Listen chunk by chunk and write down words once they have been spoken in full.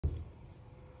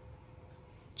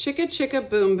Chicka Chicka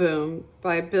Boom Boom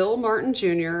by Bill Martin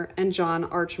Jr. and John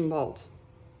Archambault.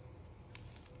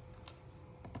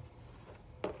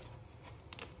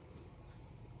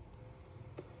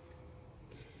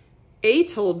 A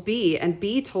told B and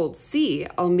B told C,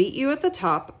 I'll meet you at the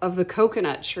top of the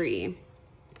coconut tree.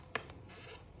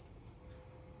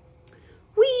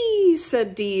 Whee,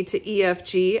 said D to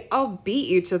EFG, I'll beat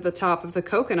you to the top of the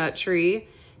coconut tree.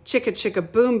 Chicka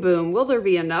chicka boom boom, will there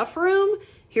be enough room?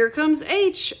 Here comes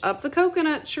H up the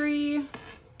coconut tree.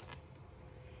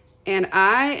 And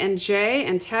I and J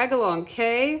and tag along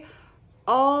K,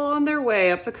 all on their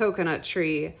way up the coconut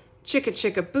tree. Chicka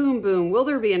chicka boom boom, will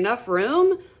there be enough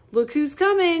room? Look who's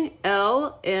coming,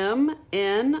 L-M-N-O-P.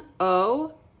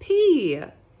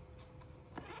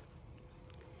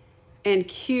 And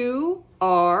Q,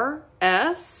 R,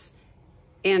 S,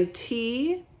 and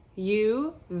T,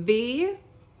 U, V.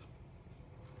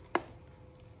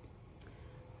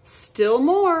 Still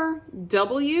more,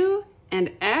 W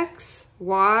and X,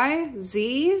 Y,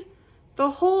 Z. The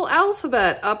whole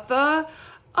alphabet up the,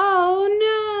 oh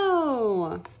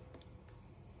no.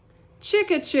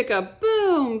 Chicka chicka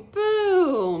boom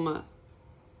boom.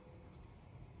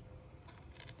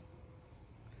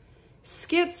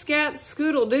 Skit scat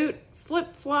scoodle doot,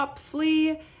 flip flop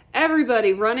flee.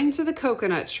 Everybody running to the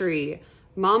coconut tree.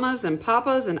 Mamas and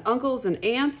papas and uncles and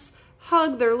aunts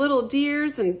hug their little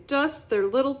dears and dust their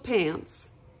little pants.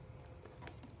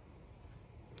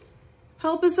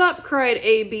 Help us up, cried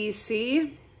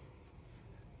ABC.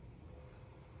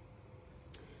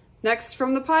 Next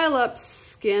from the pileup,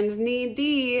 skinned knee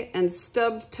D and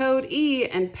stubbed toed E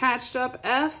and patched up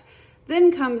F.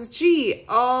 Then comes G,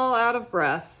 all out of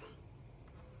breath.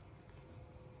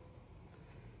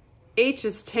 H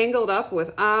is tangled up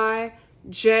with I.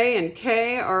 J and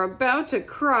K are about to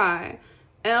cry.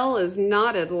 L is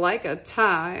knotted like a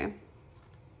tie.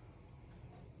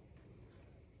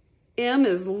 M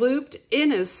is looped,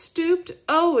 N is stooped,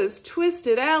 O is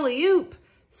twisted alley-oop.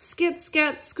 Skit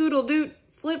scat scoodle doot,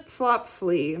 flip flop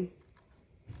flee.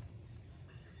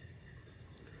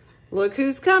 Look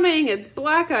who's coming, it's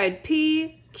black-eyed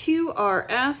P, Q, R,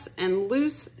 S, and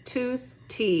loose tooth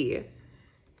T.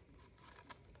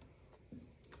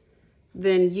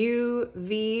 Then U,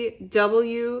 V,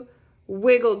 W,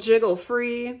 wiggle jiggle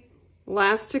free.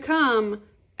 Last to come,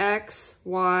 X,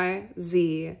 Y,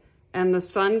 Z. And the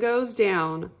sun goes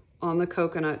down on the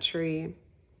coconut tree.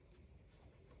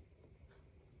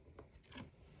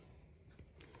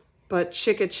 But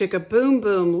chicka chicka boom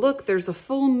boom, look, there's a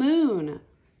full moon.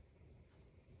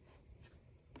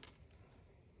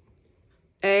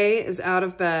 A is out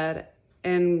of bed,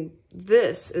 and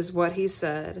this is what he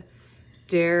said.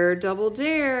 Dare, double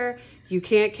dare, you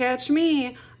can't catch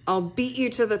me. I'll beat you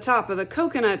to the top of the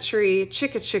coconut tree.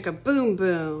 Chicka chicka boom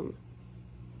boom.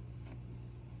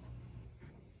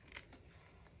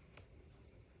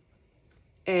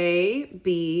 A,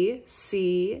 B,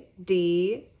 C,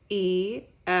 D, E,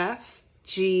 F,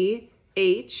 G,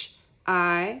 H,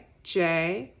 I,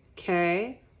 J,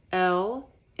 K, L,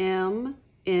 M,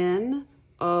 N,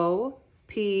 O,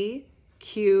 P,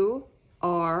 Q,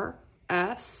 R,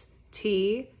 S,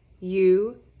 T,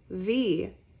 U,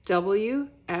 V, W,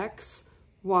 X,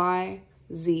 Y,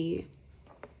 Z.